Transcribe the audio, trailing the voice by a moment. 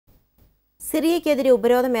സിറിയയ്ക്കെതിരെ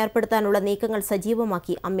ഉപരോധം ഏർപ്പെടുത്താനുള്ള നീക്കങ്ങൾ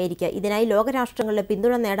സജീവമാക്കി അമേരിക്ക. ഇതിനായി ലോകരാഷ്ട്രങ്ങളുടെ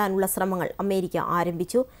പിന്തുണ നേടാനുള്ള ശ്രമങ്ങൾ അമേരിക്ക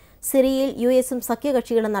ആരംഭിച്ചു. സിറിയയിൽ യുഎസും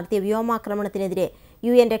സഖ്യകക്ഷികളും നടത്തിയ വ്യോമാക്രമണത്തിനെതിരെ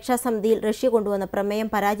UN രക്ഷാസമിതിയിൽ റഷ്യ കൊണ്ടുവന്ന പ്രമേയം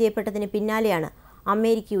പരാജയപ്പെട്ടതിന് പിന്നാലെയാണ്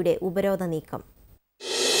അമേരിക്കയുടെ ഉപരോധ നീക്കം.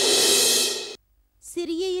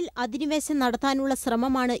 സിറിയയിൽ അധിനിവേശം നടത്താനുള്ള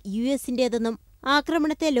ശ്രമമാണ് യുഎസിന്റേതെന്നും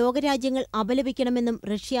ആക്രമണത്തെ ലോകരാജ്യങ്ങൾ അപലപിക്കണമെന്നും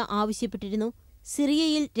റഷ്യ ആവശ്യപ്പെട്ടിരുന്നു.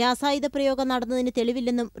 സിറിയയിൽ രാസായുധ പ്രയോഗം നടന്നതിന്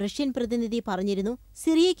തെളിവില്ലെന്നും റഷ്യൻ പ്രതിനിധി പറഞ്ഞിരുന്നു.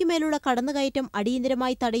 സിറിയയ്ക്കുമേലുള്ള കടന്നുകയറ്റം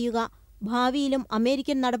അടിയന്തരമായി തടയുക, ഭാവിയിലും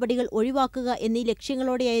അമേരിക്കൻ നടപടികൾ ഒഴിവാക്കുക എന്നീ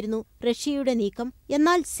ലക്ഷ്യങ്ങളോടെയായിരുന്നു റഷ്യയുടെ നീക്കം.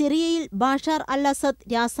 എന്നാൽ സിറിയയിൽ ബാഷാർ അൽ അസദ്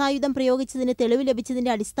രാസായുധം പ്രയോഗിച്ചതിന് തെളിവ്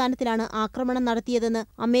ലഭിച്ചതിന്റെ അടിസ്ഥാനത്തിലാണ് ആക്രമണം നടത്തിയതെന്ന്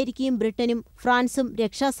അമേരിക്കയും ബ്രിട്ടനും ഫ്രാൻസും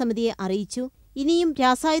രക്ഷാസമിതിയെ അറിയിച്ചു. ഇനിയും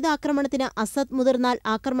രാസായുധ ആക്രമണത്തിന് അസദ് മുതിർന്നാൽ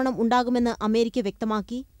ആക്രമണം ഉണ്ടാകുമെന്ന് അമേരിക്ക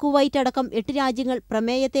വ്യക്തമാക്കി. കുവൈറ്റ് അടക്കം 8 രാജ്യങ്ങൾ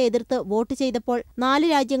പ്രമേയത്തെ എതിർത്ത് വോട്ട് ചെയ്തപ്പോൾ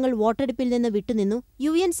 4 രാജ്യങ്ങൾ വോട്ടെടുപ്പിൽ നിന്ന് വിട്ടുനിന്നു.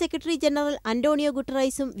 UN സെക്രട്ടറി ജനറൽ അന്റോണിയോ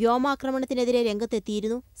ഗുട്ടറൈസും വ്യോമാക്രമണത്തിനെതിരെ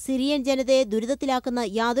രംഗത്തെത്തിയിരുന്നു. സിറിയൻ ജനതയെ ദുരിതത്തിലാക്കുന്ന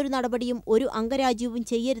യാതൊരു നടപടിയും ഒരു അംഗരാജ്യവും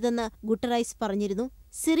ചെയ്യരുതെന്ന് ഗുട്ടറൈസ് പറഞ്ഞിരുന്നു.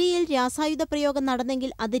 സിറിയയിൽ രാസായുധ പ്രയോഗം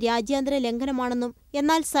നടന്നെങ്കിൽ അത് രാജ്യാന്തര ലംഘനമാണെന്നും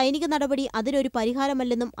എന്നാൽ സൈനിക നടപടി അതിനൊരു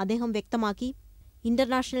പരിഹാരമല്ലെന്നും അദ്ദേഹം വ്യക്തമാക്കി.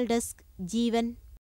 ഇന്റർനാഷണൽ ഡെസ്ക്, ജീവൻ.